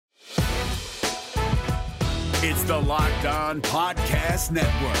It's the Locked On Podcast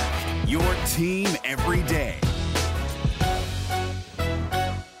Network, your team every day.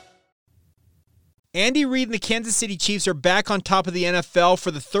 Andy Reid and the Kansas City Chiefs are back on top of the NFL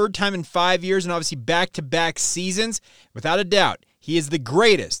for the third time in 5 years and obviously back-to-back seasons. Without a doubt, he is the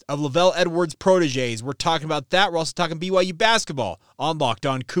greatest of LaVell Edwards' proteges. We're talking about that. We're also talking BYU basketball on Locked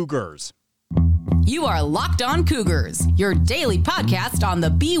On Cougars. You are Locked On Cougars, your daily podcast on the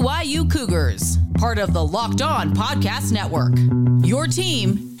BYU Cougars. Part of the Locked On Podcast Network, your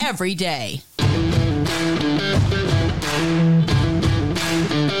team every day.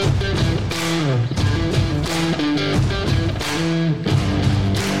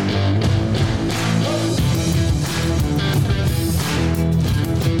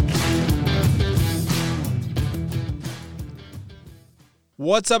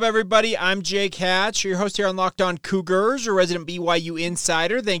 What's up, everybody? I'm Jake Hatch, your host here on Locked On Cougars, your resident BYU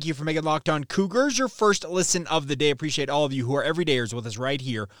insider. Thank you for making Locked On Cougars your first listen of the day. Appreciate all of you who are everydayers with us right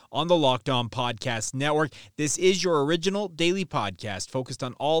here on the Locked On Podcast Network. This is your original daily podcast focused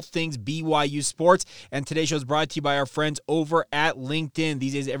on all things BYU sports, and today's show is brought to you by our friends over at LinkedIn.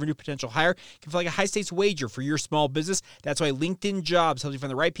 These days, every new potential hire can feel like a high-stakes wager for your small business. That's why LinkedIn Jobs helps you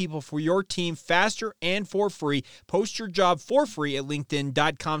find the right people for your team faster and for free. Post your job for free at LinkedIn.com/LockedOnCollege.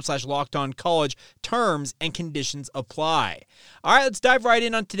 Terms and conditions apply. All right, let's dive right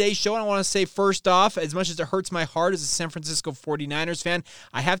in on today's show. And I want to say first off, as much as it hurts my heart as a San Francisco 49ers fan,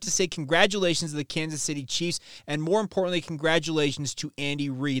 I have to say congratulations to the Kansas City Chiefs, and more importantly, congratulations to Andy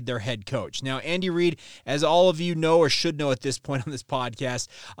Reid, their head coach. Now, Andy Reid, as all of you know or should know at this point on this podcast,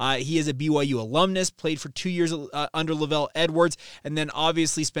 he is a BYU alumnus, played for 2 years under LaVell Edwards, and then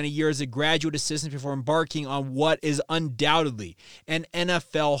obviously spent a year as a graduate assistant before embarking on what is undoubtedly an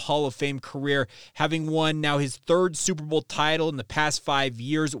NFL Hall of Fame career, having won now his third Super Bowl title in the past 5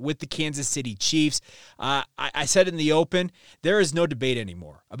 years with the Kansas City Chiefs. I said in the open, there is no debate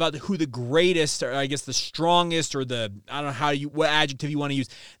anymore about who the greatest, or I guess the strongest, or the, I don't know what adjective you want to use,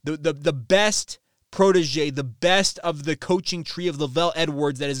 the best protege, the best of the coaching tree of LaVell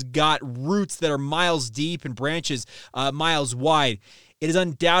Edwards that has got roots that are miles deep and branches miles wide. It is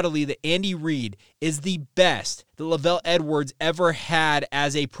undoubtedly that Andy Reid is the best that LaVell Edwards ever had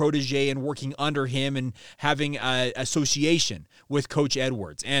as a protege and working under him and having association with Coach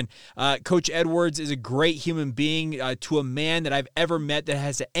Edwards. And Coach Edwards is a great human being to a man that I've ever met that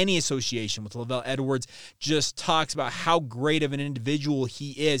has any association with LaVell Edwards. Just talks about how great of an individual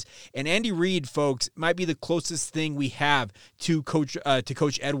he is. And Andy Reid, folks, might be the closest thing we have to Coach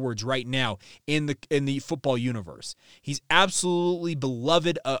Edwards right now in the football universe. He's absolutely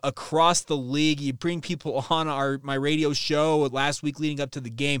beloved across the league. You bring people on my radio show last week leading up to the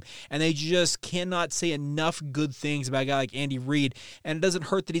game, and they just cannot say enough good things about a guy like Andy Reid, and it doesn't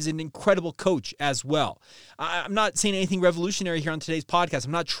hurt that he's an incredible coach as well. I'm not saying anything revolutionary here on today's podcast.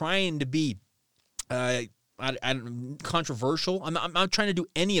 I'm not trying to be controversial. I'm not trying to do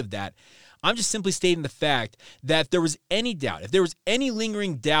any of that. I'm just simply stating the fact that if there was any doubt, if there was any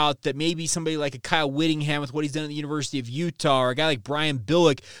lingering doubt that maybe somebody like a Kyle Whittingham with what he's done at the University of Utah, or a guy like Brian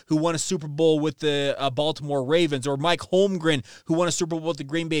Billick who won a Super Bowl with the Baltimore Ravens, or Mike Holmgren who won a Super Bowl with the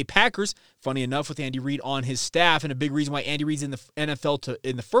Green Bay Packers, funny enough, with Andy Reid on his staff, and a big reason why Andy Reid's in the NFL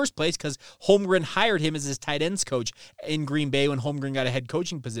in the first place, because Holmgren hired him as his tight ends coach in Green Bay when Holmgren got a head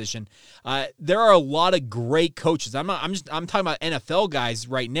coaching position. There are a lot of great coaches. I'm talking about NFL guys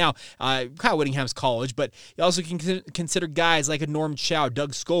right now. Kyle Whittingham's college, but you also can consider guys like a Norm Chow,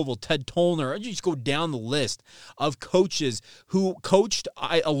 Doug Scoville, Ted Tollner. You just go down the list of coaches who coached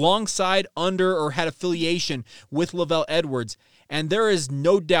alongside, under, or had affiliation with LaVell Edwards. And there is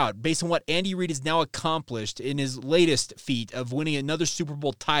no doubt, based on what Andy Reid has now accomplished in his latest feat of winning another Super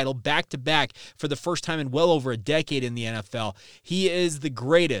Bowl title back-to-back for the first time in well over a decade in the NFL, he is the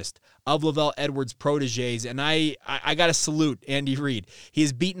greatest of LaVell Edwards' proteges, and I got to salute Andy Reid. He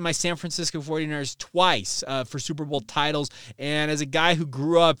has beaten my San Francisco 49ers twice for Super Bowl titles, and as a guy who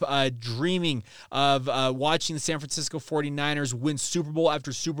grew up dreaming of watching the San Francisco 49ers win Super Bowl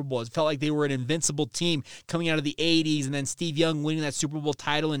after Super Bowl, it felt like they were an invincible team coming out of the 80s, and then Steve Young winning that Super Bowl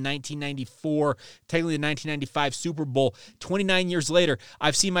title in 1994, technically the 1995 Super Bowl. 29 years later,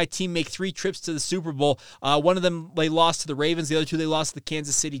 I've seen my team make 3 trips to the Super Bowl. One of them, they lost to the Ravens. The other 2, they lost to the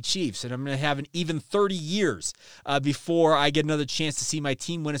Kansas City Chiefs. And I'm going to have an even 30 years before I get another chance to see my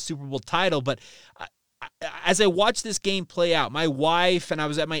team win a Super Bowl title. But as I watched this game play out, my wife and I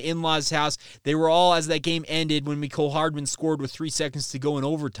was at my in-laws' house. They were all, as that game ended, when Mecole Hardman scored with 3 seconds to go in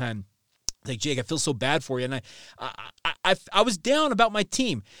overtime, Like, Jake, I feel so bad for you. And I was down about my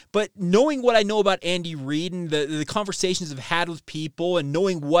team. But knowing what I know about Andy Reid and the conversations I've had with people and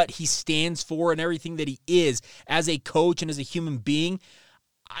knowing what he stands for and everything that he is as a coach and as a human being,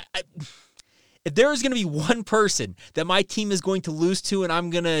 if there is going to be one person that my team is going to lose to and I'm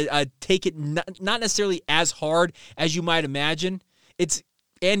going to take it not necessarily as hard as you might imagine, it's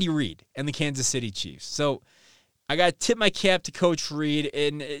Andy Reid and the Kansas City Chiefs. So I got to tip my cap to Coach Reid,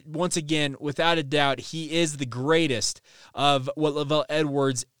 and once again, without a doubt, he is the greatest of what Lavelle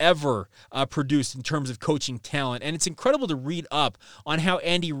Edwards ever produced in terms of coaching talent, and it's incredible to read up on how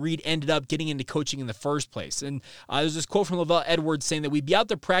Andy Reid ended up getting into coaching in the first place. And there's this quote from Lavelle Edwards saying that we'd be out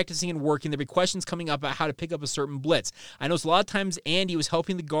there practicing and working, there'd be questions coming up about how to pick up a certain blitz. I noticed a lot of times Andy was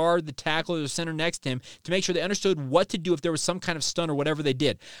helping the guard, the tackle, or the center next to him to make sure they understood what to do if there was some kind of stun or whatever they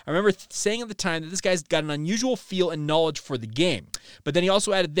did. I remember saying at the time that this guy's got an unusual feel and knowledge for the game. But then he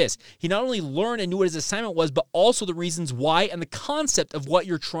also added this. He not only learned and knew what his assignment was, but also the reasons why and the concept of what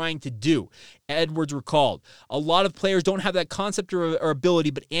you're trying to do. Edwards recalled, a lot of players don't have that concept or ability,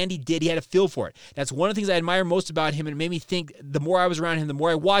 but Andy did. He had a feel for it. That's one of the things I admire most about him, and it made me think the more I was around him, the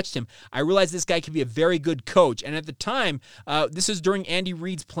more I watched him, I realized this guy could be a very good coach. And at the time, this is during Andy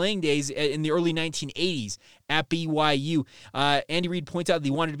Reid's playing days in the early 1980s at BYU. Andy Reid points out that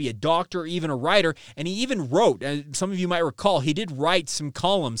he wanted to be a doctor or even a writer, and he even wrote, some of you might recall, he did write some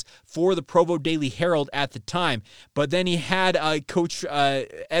columns for the Provo Daily Herald at the time, but then he had Coach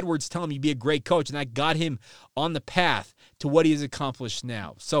Edwards tell him he'd be a great coach, and that got him on the path to what he has accomplished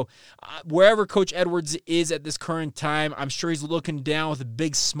now. So wherever Coach Edwards is at this current time, I'm sure he's looking down with a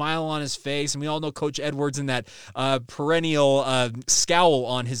big smile on his face, and we all know Coach Edwards and that perennial scowl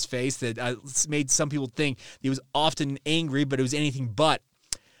on his face that made some people think he was often angry, but it was anything but.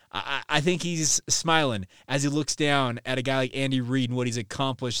 I think he's smiling as he looks down at a guy like Andy Reid and what he's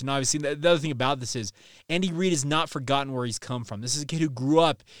accomplished. And obviously, the other thing about this is Andy Reid has not forgotten where he's come from. This is a kid who grew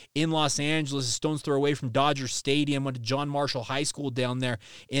up in Los Angeles, a stone's throw away from Dodger Stadium, went to John Marshall High School down there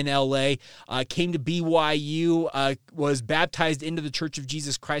in L.A., came to BYU, was baptized into the Church of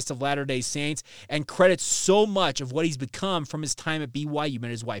Jesus Christ of Latter-day Saints, and credits so much of what he's become from his time at BYU.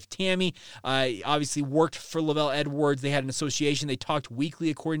 Met his wife, Tammy, obviously worked for Lavelle Edwards. They had an association. They talked weekly,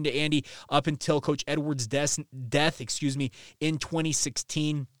 according to Andy, up until Coach Edwards' death in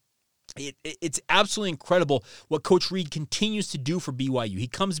 2016. It's absolutely incredible what Coach Reid continues to do for BYU. He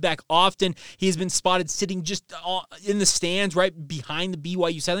comes back often. He has been spotted sitting just in the stands right behind the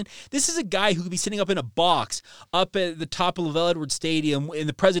BYU sideline. This is a guy who could be sitting up in a box up at the top of Lavelle Edwards Stadium in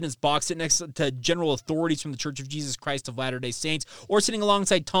the president's box, sitting next to general authorities from the Church of Jesus Christ of Latter-day Saints, or sitting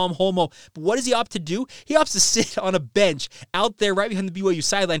alongside Tom Holmoe. But what does he opt to do? He opts to sit on a bench out there right behind the BYU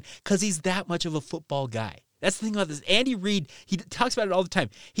sideline because he's that much of a football guy. That's the thing about this. Andy Reid, he talks about it all the time.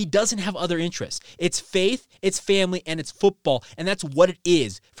 He doesn't have other interests. It's faith, it's family, and it's football, and that's what it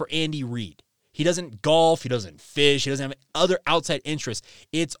is for Andy Reid. He doesn't golf, he doesn't fish, he doesn't have other outside interests.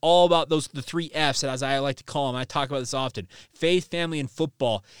 It's all about the 3 F's, as I like to call them. I talk about this often. Faith, family, and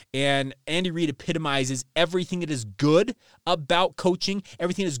football. And Andy Reid epitomizes everything that is good about coaching,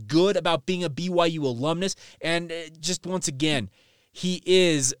 everything that is good about being a BYU alumnus, and just once again, he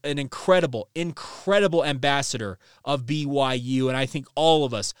is an incredible, incredible ambassador of BYU, and I think all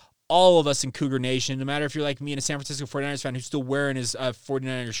of us in Cougar Nation, no matter if you're like me and a San Francisco 49ers fan who's still wearing his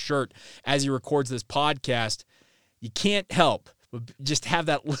 49ers shirt as he records this podcast, you can't help but just have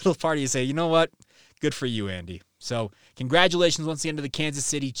that little part of you say, you know what? Good for you, Andy. So congratulations once again to the Kansas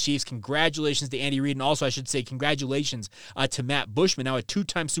City Chiefs. Congratulations to Andy Reid. And also, I should say, congratulations to Matt Bushman, now a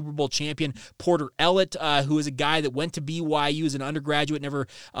 2-time Super Bowl champion. Porter Ellett, who is a guy that went to BYU as an undergraduate, never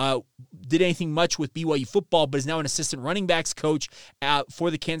did anything much with BYU football, but is now an assistant running backs coach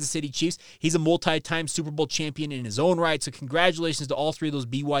for the Kansas City Chiefs. He's a multi-time Super Bowl champion in his own right. So congratulations to all 3 of those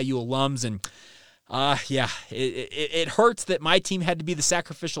BYU alums. And it hurts that my team had to be the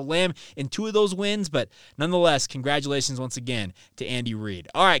sacrificial lamb in 2 of those wins, but nonetheless, congratulations once again to Andy Reid.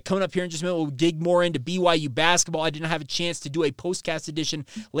 All right, coming up here in just a minute, we'll dig more into BYU basketball. I did not have a chance to do a postcast edition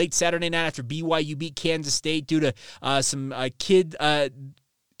late Saturday night after BYU beat Kansas State due to some kid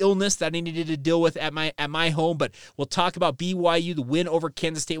illness that I needed to deal with at my home, but we'll talk about BYU, the win over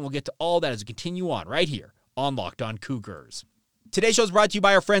Kansas State, and we'll get to all that as we continue on right here on Locked On Cougars. Today's show is brought to you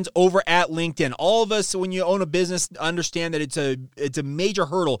by our friends over at LinkedIn. All of us, when you own a business, understand that it's a major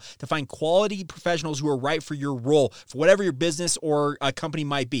hurdle to find quality professionals who are right for your role, for whatever your business or a company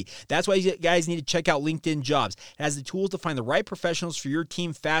might be. That's why you guys need to check out LinkedIn Jobs. It has the tools to find the right professionals for your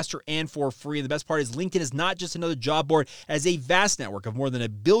team faster and for free. And the best part is LinkedIn is not just another job board. It has a vast network of more than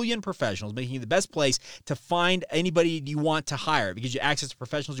 1 billion professionals, making it the best place to find anybody you want to hire. Because you access to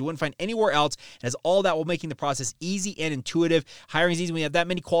professionals you wouldn't find anywhere else. It has all that while making the process easy and intuitive. Hiring is easy when you have that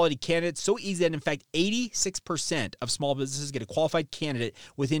many quality candidates. So easy that, in fact, 86% of small businesses get a qualified candidate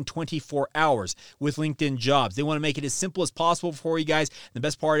within 24 hours with LinkedIn Jobs. They want to make it as simple as possible for you guys. The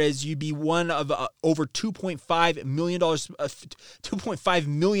best part is you'd be one of over $2.5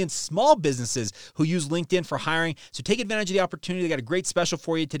 million small businesses who use LinkedIn for hiring. So take advantage of the opportunity. They got a great special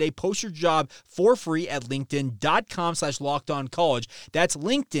for you today. Post your job for free at linkedin.com/lockedoncollege. That's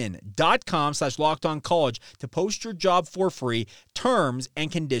linkedin.com/lockedoncollege to post your job for free. Terms and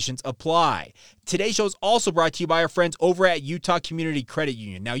conditions apply. Today's show is also brought to you by our friends over at Utah Community Credit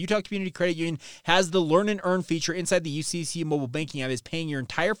Union. Now, Utah Community Credit Union has the Learn and Earn feature inside the UCC mobile banking app. Is paying your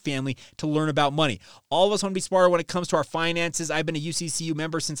entire family to learn about money. All of us want to be smarter when it comes to our finances. I've been a UCCU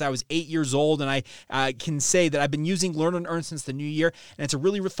member since I was 8 years old, and I can say that I've been using Learn and Earn since the new year, and it's a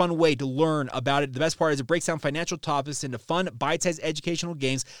really fun way to learn about it. The best part is it breaks down financial topics into fun, bite-sized educational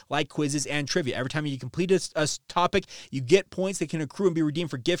games like quizzes and trivia. Every time you complete a topic, you get points that can accrue and be redeemed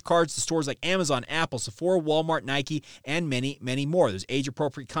for gift cards to stores like Amazon, Apple, Sephora, Walmart, Nike, and many, many more. There's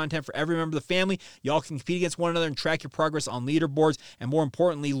age-appropriate content for every member of the family. Y'all can compete against one another and track your progress on leaderboards. And more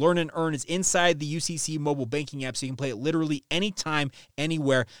importantly, Learn and Earn is inside the UCC mobile banking app, so you can play it literally anytime,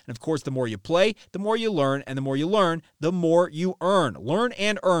 anywhere. And of course, the more you play, the more you learn, and the more you learn, the more you earn. Learn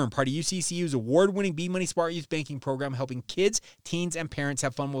and Earn, part of UCCU's award-winning Be Money Smart Youth Banking program, helping kids, teens, and parents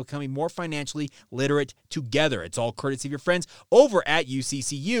have fun while becoming more financially literate together. It's all courtesy of your friends over at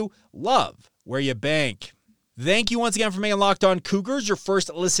UCCU. Love where you bank. Thank you once again for making Locked On Cougars your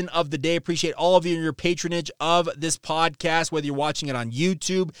first listen of the day. Appreciate all of you and your patronage of this podcast, whether you're watching it on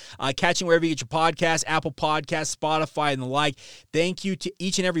YouTube, catching wherever you get your podcasts, Apple Podcasts, Spotify, and the like. Thank you to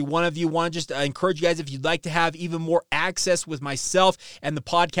each and every one of you. Want to just encourage you guys, if you'd like to have even more access with myself and the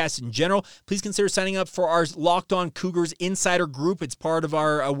podcast in general, please consider signing up for our Locked On Cougars Insider Group. It's part of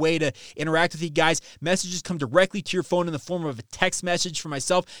our way to interact with you guys. Messages come directly to your phone in the form of a text message. For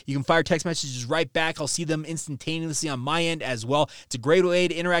myself, you can fire text messages right back. I'll see them instantaneously on my end as well. It's a great way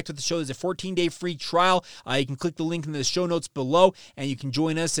to interact with the show. There's a 14-day free trial. You can click the link in the show notes below, and you can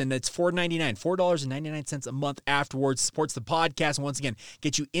join us, and it's $4.99 a month afterwards. Supports the podcast, and once again,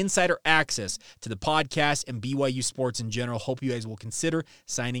 get you insider access to the podcast and BYU sports in general. Hope you guys will consider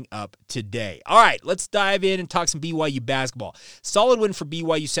signing up today. All right, let's dive in and talk some BYU basketball. Solid win for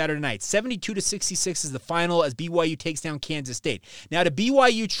BYU Saturday night. 72-66 is the final as BYU takes down Kansas State. Now, did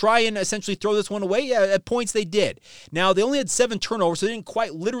BYU try and essentially throw this one away? Yeah, at points they did. Now, they only had 7 turnovers, so they didn't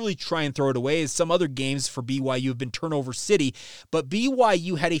quite literally try and throw it away, as some other games for BYU have been turnover city. But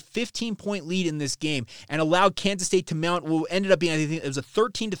BYU had a 15-point lead in this game and allowed Kansas State to mount what ended up being, I think it was a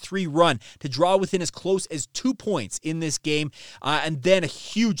 13-3 run to draw within as close as 2 points in this game, and then a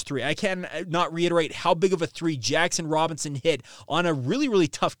huge three. I cannot reiterate how big of a three Jackson Robinson hit on a really, really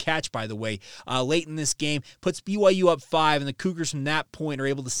tough catch, by the way, late in this game. Puts BYU up 5, and the Cougars from that point are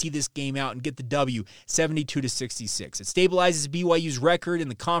able to see this game out and get the W, 72-66. It stabilizes BYU's record in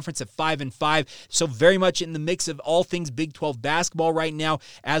the conference at 5-5, so very much in the mix of all things Big 12 basketball right now,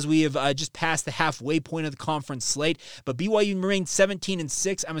 as we have just passed the halfway point of the conference slate. But BYU remains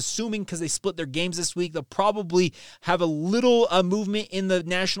 17-6. I'm assuming because they split their games this week, they'll probably have a little movement in the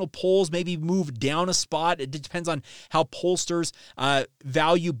national polls, maybe move down a spot. It depends on how pollsters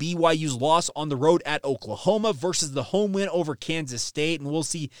value BYU's loss on the road at Oklahoma versus the home win over Kansas State, and we'll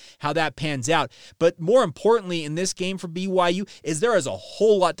see how that pans out. But more importantly in this game for BYU is there is a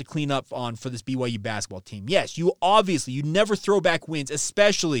whole lot to clean up on for this BYU basketball team. Yes, you never throw back wins,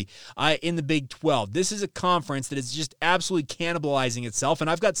 especially in the Big 12. This is a conference that is just absolutely cannibalizing itself, and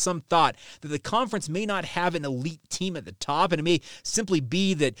I've got some thought that the conference may not have an elite team at the top, and it may simply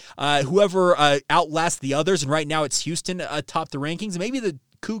be that whoever outlasts the others, and right now it's Houston atop the rankings, maybe the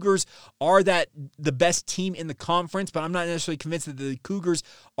Cougars are the best team in the conference, but I'm not necessarily convinced that the Cougars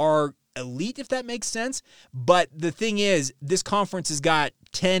are elite, if that makes sense. But the thing is, this conference has got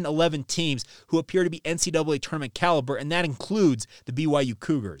 10, 11 teams who appear to be NCAA tournament caliber, and that includes the BYU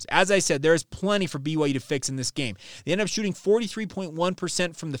Cougars. As I said, there is plenty for BYU to fix in this game. They ended up shooting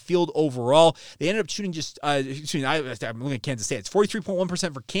 43.1% from the field overall. They ended up shooting I'm looking at Kansas State. It's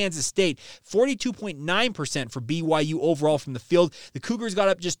 43.1% for Kansas State, 42.9% for BYU overall from the field. The Cougars got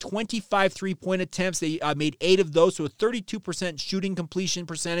up just 25 three-point attempts. They made 8 of those, so a 32% shooting completion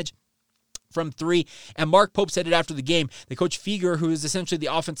percentage from 3. And Mark Pope said it after the game that Coach Feger, who is essentially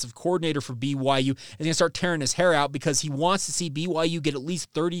the offensive coordinator for BYU, is going to start tearing his hair out because he wants to see BYU get at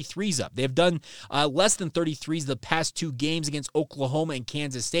least 33s up. They have done less than 33s the past 2 games against Oklahoma and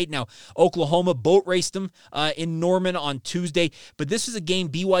Kansas State. Now, Oklahoma boat raced them in Norman on Tuesday, but this is a game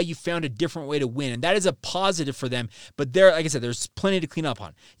BYU found a different way to win, and that is a positive for them. But there, like I said, there's plenty to clean up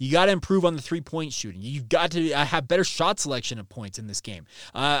on. You got to improve on the three-point shooting. You've got to have better shot selection at points in this game.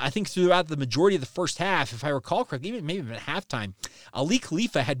 I think throughout the majority of the first half, if I recall correctly, maybe even at halftime, Ali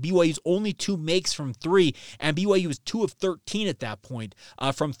Khalifa had BYU's only 2 makes from 3, and BYU was 2 of 13 at that point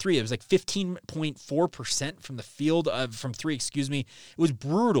from 3. It was like 15.4% from the field from 3, It was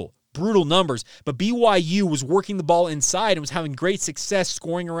brutal numbers, but BYU was working the ball inside and was having great success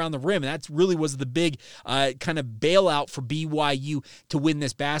scoring around the rim, and that really was the big kind of bailout for BYU to win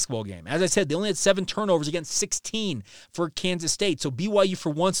this basketball game. As I said, they only had 7 turnovers against 16 for Kansas State, so BYU for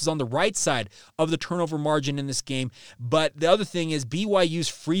once is on the right side of the turnover margin in this game. But the other thing is BYU's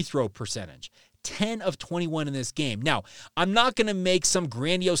free throw percentage. 10 of 21 in this game. Now, I'm not going to make some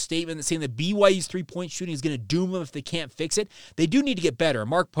grandiose statement that's saying that BYU's three-point shooting is going to doom them if they can't fix it. They do need to get better.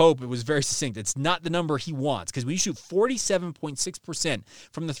 Mark Pope, it was very succinct. It's not the number he wants because when you shoot 47.6%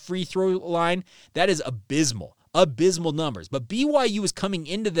 from the free throw line, that is abysmal numbers. But BYU is coming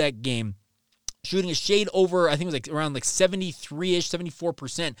into that game shooting a shade over, I think it was around 73-ish,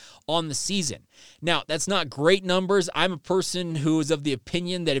 74% on the season. Now, that's not great numbers. I'm a person who is of the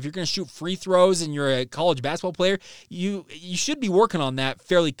opinion that if you're going to shoot free throws and you're a college basketball player, you should be working on that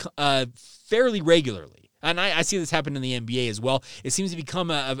fairly regularly. And I see this happen in the NBA as well. It seems to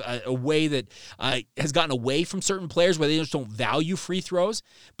become a way that has gotten away from certain players where they just don't value free throws.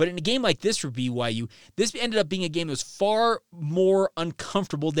 But in a game like this for BYU, this ended up being a game that was far more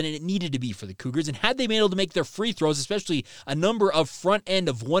uncomfortable than it needed to be for the Cougars. And had they been able to make their free throws, especially a number of front end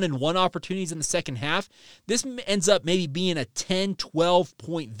of 1-and-1 opportunities in the second half, this ends up maybe being a 10,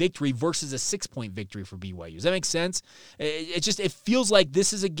 12-point victory versus a 6-point victory for BYU. Does that make sense? It feels like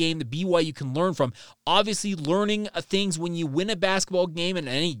this is a game that BYU can learn from. Obviously, learning things when you win a basketball game, and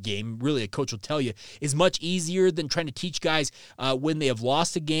any game, really, a coach will tell you, is much easier than trying to teach guys when they have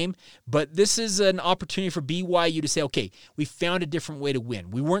lost a game. But this is an opportunity for BYU to say, okay, we found a different way to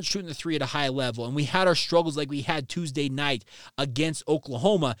win. We weren't shooting the 3 at a high level, and we had our struggles like we had Tuesday night against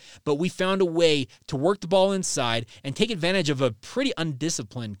Oklahoma, but we found a way to work the ball inside and take advantage of a pretty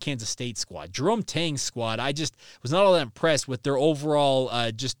undisciplined Kansas State squad. Jerome Tang's squad, I just was not all that impressed with their overall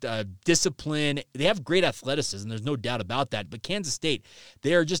discipline. They have great athleticism, there's no doubt about that, but Kansas State,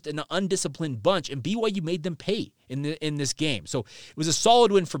 they are just an undisciplined bunch, and BYU made them pay in this game. So it was a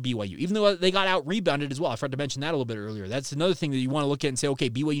solid win for BYU, even though they got out-rebounded as well. I forgot to mention that a little bit earlier. That's another thing that you want to look at and say, okay,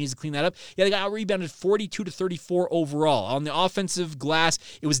 BYU needs to clean that up. Yeah, they got out-rebounded 42-34 overall. On the offensive glass,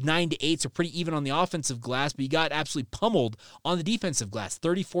 it was 9-8, so pretty even on the offensive glass, but you got absolutely pummeled on the defensive glass,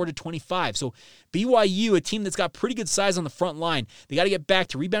 34-25. So BYU, a team that's got pretty good size on the front line, they got to get back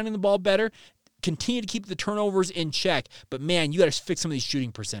to rebounding the ball better, continue to keep the turnovers in check, but man, you got to fix some of these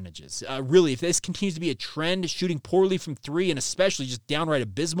shooting percentages. Really, if this continues to be a trend, shooting poorly from 3 and especially just downright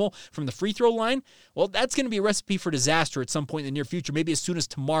abysmal from the free throw line, well, that's going to be a recipe for disaster at some point in the near future, maybe as soon as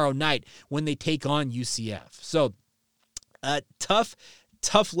tomorrow night when they take on UCF. So,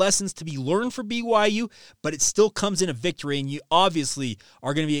 tough lessons to be learned for BYU, but it still comes in a victory, and you obviously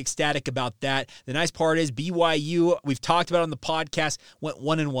are going to be ecstatic about that. The nice part is BYU, we've talked about on the podcast, went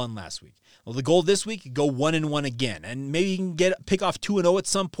 1-1 last week. Well, the goal this week, go 1-1 again, and maybe you can pick off 2-0 at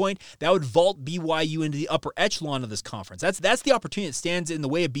some point. That would vault BYU into the upper echelon of this conference. That's the opportunity that stands in the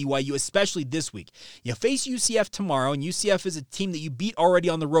way of BYU, especially this week. You face UCF tomorrow, and UCF is a team that you beat already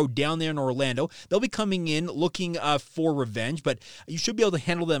on the road down there in Orlando. They'll be coming in looking for revenge, but you should be able to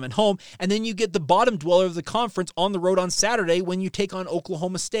handle them at home. And then you get the bottom dweller of the conference on the road on Saturday when you take on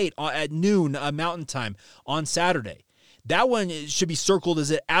Oklahoma State at noon Mountain Time on Saturday. that one should be circled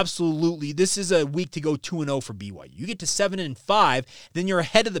as absolutely, this is a week to go 2-0 for BYU. You get to 7-5, then you're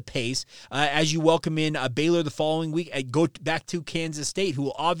ahead of the pace as you welcome in Baylor the following week and go back to Kansas State, who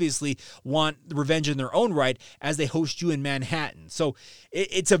will obviously want revenge in their own right as they host you in Manhattan. So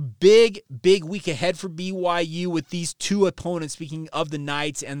it's a big, big week ahead for BYU with these two opponents, speaking of the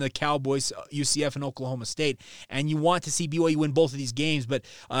Knights and the Cowboys, UCF and Oklahoma State. And you want to see BYU win both of these games, but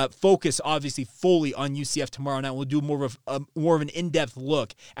focus obviously fully on UCF tomorrow night. We'll do more of an in-depth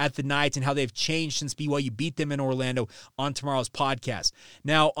look at the Knights and how they've changed since BYU beat them in Orlando on tomorrow's podcast.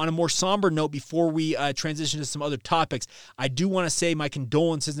 Now, on a more somber note, before we transition to some other topics, I do want to say my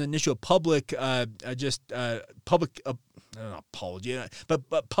condolences and initial public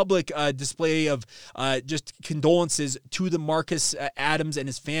display of just condolences to the Marcus Adams and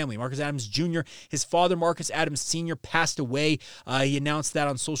his family. Marcus Adams Jr., his father, Marcus Adams Sr., passed away. He announced that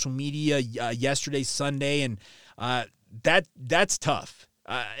on social media yesterday, Sunday, and that's tough.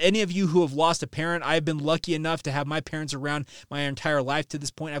 Any of you who have lost a parent, I've been lucky enough to have my parents around my entire life to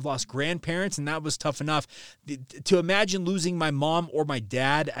this point. I've lost grandparents, and that was tough enough. To imagine losing my mom or my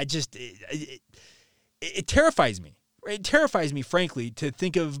dad, it terrifies me. It terrifies me, frankly, to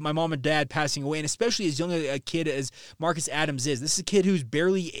think of my mom and dad passing away, and especially as young a kid as Marcus Adams is. This is a kid who's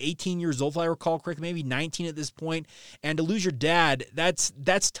barely 18 years old, if I recall correctly, maybe 19 at this point, and to lose your dad, that's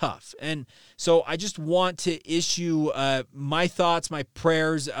tough. And so I just want to issue my thoughts, my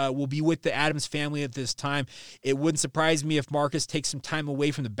prayers will be with the Adams family at this time. It wouldn't surprise me if Marcus takes some time away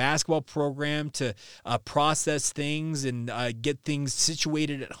from the basketball program to process things and get things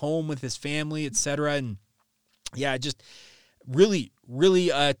situated at home with his family, etc. And yeah, just really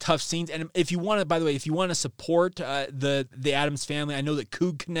tough scenes. And if you want to, by the way, if you want to support the Adams family, I know that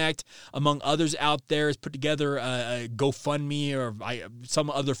Coug Connect, among others out there, has put together a GoFundMe or some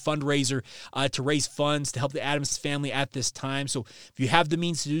other fundraiser to raise funds to help the Adams family at this time. So if you have the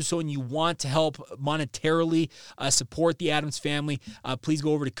means to do so and you want to help monetarily support the Adams family, please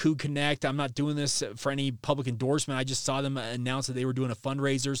go over to Coug Connect. I'm not doing this for any public endorsement. I just saw them announce that they were doing a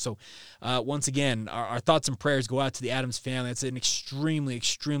fundraiser. So once again, our thoughts and prayers go out to the Adams family. It's an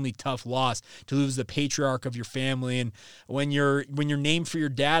extremely tough loss to lose the patriarch of your family. And when you're named for your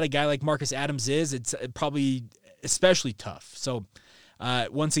dad, a guy like Marcus Adams is, it's probably especially tough. So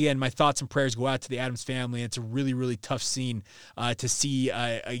once again, my thoughts and prayers go out to the Adams family. It's a really tough scene to see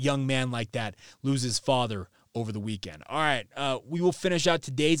a young man like that lose his father over the weekend. All right, we will finish out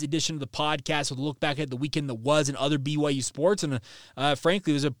today's edition of the podcast with a look back at the weekend that was in other BYU sports, and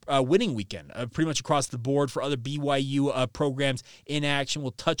frankly, it was a winning weekend pretty much across the board for other BYU programs in action.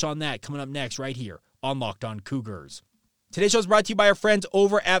 We'll touch on that coming up next right here on Locked On Cougars. Today's show is brought to you by our friends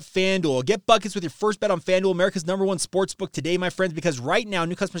over at FanDuel. Get buckets with your first bet on FanDuel, America's #1 sportsbook today, my friends, because right now,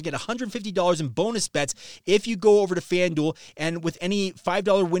 new customers get $150 in bonus bets if you go over to FanDuel and with any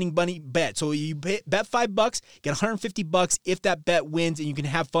 $5 winning money bet. So you bet $5, get $150 if that bet wins, and you can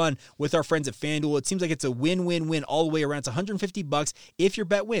have fun with our friends at FanDuel. It seems like it's a win-win-win all the way around. It's $150 if your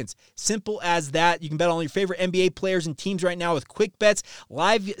bet wins. Simple as that. You can bet on your favorite NBA players and teams right now with quick bets,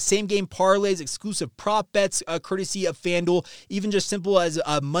 live same-game parlays, exclusive prop bets courtesy of FanDuel. Even just simple as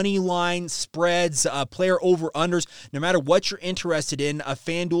money line, spreads, player over-unders. No matter what you're interested in,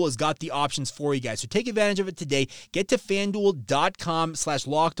 FanDuel has got the options for you guys. So take advantage of it today. Get to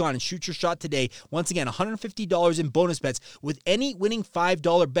FanDuel.com/lockedon and shoot your shot today. Once again, $150 in bonus bets with any winning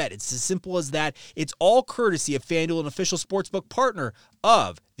 $5 bet. It's as simple as that. It's all courtesy of FanDuel, an official sportsbook partner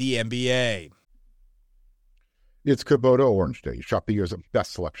of the NBA. It's Kubota Orange Day. Shop the year's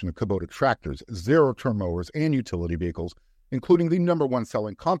best selection of Kubota tractors, zero-turn mowers, and utility vehicles, including the #1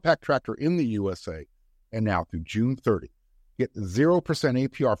 selling compact tractor in the USA. And now through June 30, get 0%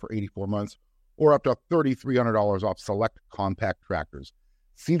 APR for 84 months or up to $3,300 off select compact tractors.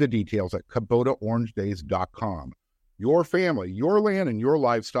 See the details at KubotaOrangeDays.com. Your family, your land, and your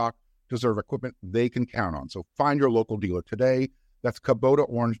livestock deserve equipment they can count on. So find your local dealer today. That's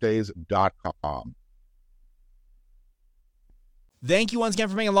KubotaOrangeDays.com. Thank you once again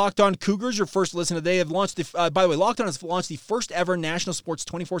for making Locked On Cougars your first listen today. They've launched by the way, Locked On has launched the first ever national sports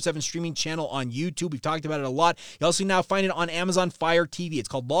 24/7 streaming channel on YouTube. We've talked about it a lot. You also now find it on Amazon Fire TV. It's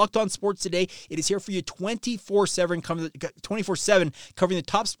called Locked On Sports Today. It is here for you 24/7 covering the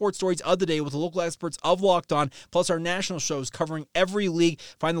top sports stories of the day with the local experts of Locked On, plus our national shows covering every league.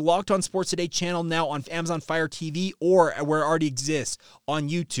 Find the Locked On Sports Today channel now on Amazon Fire TV or where it already exists on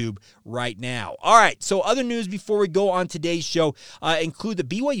YouTube right now. All right, so other news before we go on today's show. include the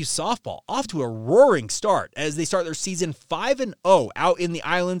BYU softball off to a roaring start as they start their season 5-0 out in the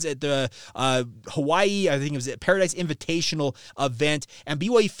islands at the Hawaii, I think it was at Paradise Invitational event. And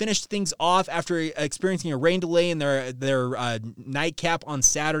BYU finished things off after experiencing a rain delay in their nightcap on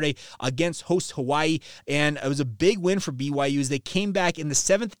Saturday against host Hawaii. And it was a big win for BYU as they came back in the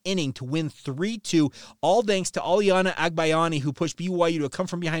 7th inning to win 3-2, all thanks to Aliana Agbayani, who pushed BYU to a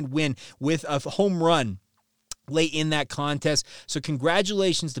come-from-behind win with a home run late in that contest. So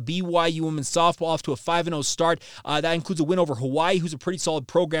congratulations to BYU women's softball off to a 5-0 start. That includes a win over Hawaii, who's a pretty solid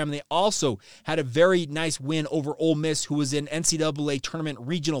program. They also had a very nice win over Ole Miss, who was an NCAA tournament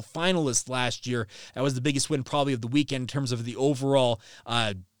regional finalist last year. That was the biggest win probably of the weekend in terms of the overall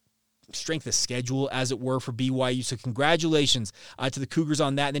strength of schedule, as it were, for BYU. So congratulations to the Cougars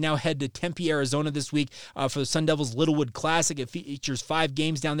on that. They now head to Tempe, Arizona this week for the Sun Devils Littlewood Classic. It features 5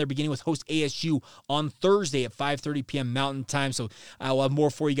 games down there, beginning with host ASU on Thursday at 5:30 p.m. Mountain Time. So we'll have more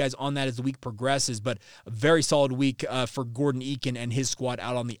for you guys on that as the week progresses, but a very solid week for Gordon Eakin and his squad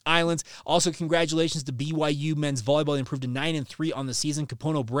out on the islands. Also, congratulations to BYU men's volleyball. They improved to 9-3 on the season.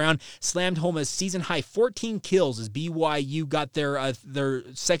 Capono Brown slammed home a season-high 14 kills as BYU got their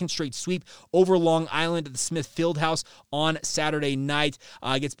second straight sweep over Long Island at the Smith Fieldhouse on Saturday night.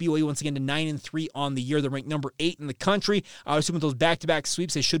 Gets BYU once again to 9-3 on the year. They're ranked number 8 in the country. I assume with those back-to-back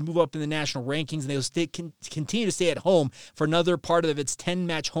sweeps, they should move up in the national rankings, and they'll continue to stay at home for another part of its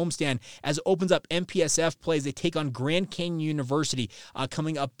 10-match homestand as it opens up MPSF play as they take on Grand Canyon University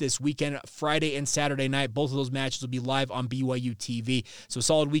coming up this weekend, Friday and Saturday night. Both of those matches will be live on BYU TV. So a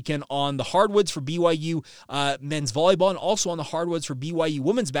solid weekend on the hardwoods for BYU men's volleyball, and also on the hardwoods for BYU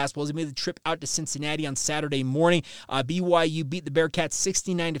women's basketball. They made the trip out to Cincinnati on Saturday morning. BYU beat the Bearcats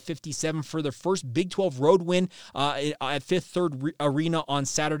 69-57 for their first Big 12 road win at Fifth Third Arena on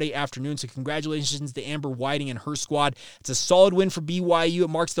Saturday afternoon. So congratulations to Amber Whiting and her squad. It's a solid win for BYU. It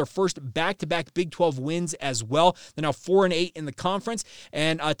marks their first back-to-back Big 12 wins as well. They're now 4-8 in the conference.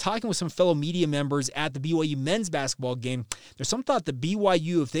 And talking with some fellow media members at the BYU men's basketball game, there's some thought that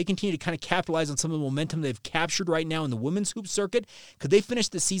BYU, if they continue to kind of capitalize on some of the momentum they've captured right now in the women's hoop circuit, could they finish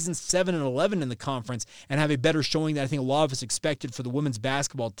the season 7-11 in the conference and have a better showing than I think a lot of us expected for the women's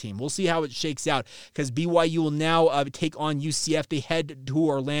basketball team. We'll see how it shakes out because BYU will now take on UCF. They head to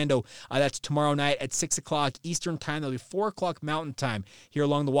Orlando. That's tomorrow night at 6 o'clock Eastern Time. That'll be 4 o'clock Mountain Time here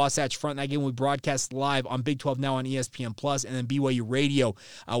along the Wasatch Front. That game will be broadcast live on Big 12 Now on ESPN+, and then BYU Radio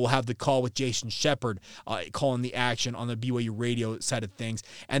will have the call with Jason Shepard calling the action on the BYU Radio side of things.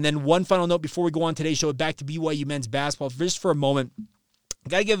 And then one final note before we go on today's show, back to BYU men's basketball just for a moment.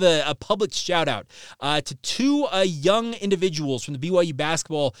 Got to give a public shout-out to 2 young individuals from the BYU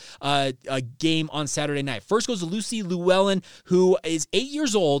basketball game on Saturday night. First goes to Lucy Llewellyn, who is 8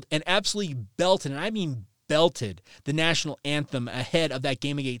 years old and absolutely belted, and I mean belted the national anthem ahead of that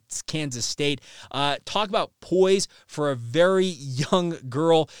game against Kansas State. Talk about poise for a very young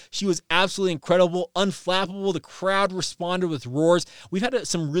girl. She was absolutely incredible, unflappable. The crowd responded with roars. We've had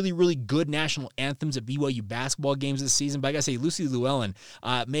some really, really good national anthems at BYU basketball games this season, but I gotta say, Lucy Llewellyn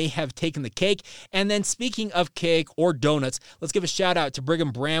may have taken the cake. And then speaking of cake or donuts, let's give a shout out to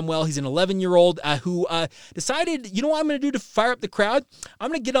Brigham Bramwell. He's an 11-year-old who decided, you know what I'm going to do to fire up the crowd? I'm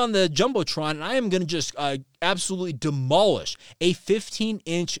going to get on the Jumbotron and I am going to just absolutely demolish a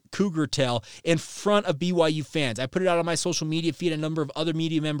 15-inch cougar tail in front of BYU fans. I put it out on my social media feed. A number of other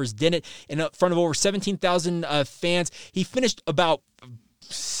media members did it in front of over 17,000 fans. He finished about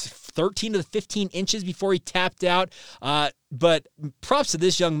 13 to 15 inches before he tapped out. But props to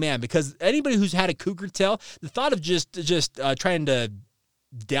this young man, because anybody who's had a cougar tail, the thought of just trying to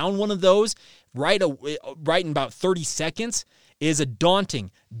down one of those right in about 30 seconds is a daunting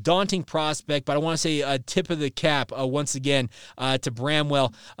prospect. But I want to say a tip of the cap once again to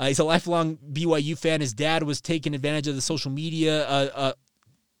Bramwell. He's a lifelong BYU fan. His dad was taking advantage of the social media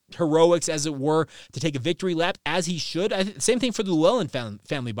heroics, as it were, to take a victory lap, as he should. Same thing for the Llewellyn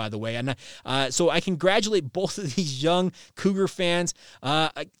family, by the way. And so I congratulate both of these young Cougar fans.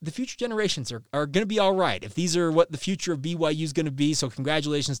 The future generations are going to be all right if these are what the future of BYU is going to be. So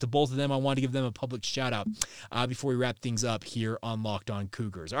congratulations to both of them. I want to give them a public shout out before we wrap things up here on Locked On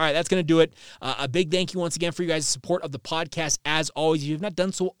Cougars. All right, that's going to do it. A big thank you once again for you guys' support of the podcast. As always, if you have not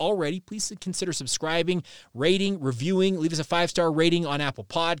done so already, please consider subscribing, rating, reviewing. Leave us a 5-star rating on Apple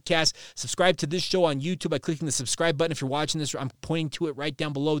Podcasts. podcast. Subscribe to this show on YouTube by clicking the subscribe button. If you're watching this, I'm pointing to it right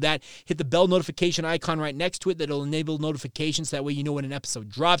down below that. Hit the bell notification icon right next to it. That'll enable notifications. That way you know when an episode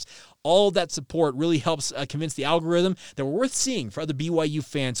drops. All of that support really helps convince the algorithm that we're worth seeing for other BYU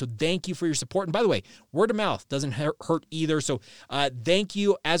fans. So thank you for your support. And by the way, word of mouth doesn't hurt either. So thank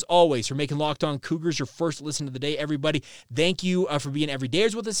you, as always, for making Locked On Cougars your first listen of the day, everybody. Thank you for being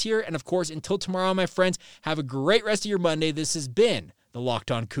everydayers with us here. And of course, until tomorrow, my friends, have a great rest of your Monday. This has been the Locked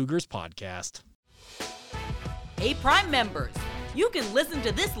On Cougars podcast. Hey, Prime members, you can listen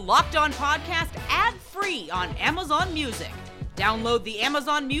to this Locked On podcast ad-free on Amazon Music. Download the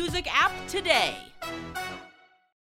Amazon Music app today.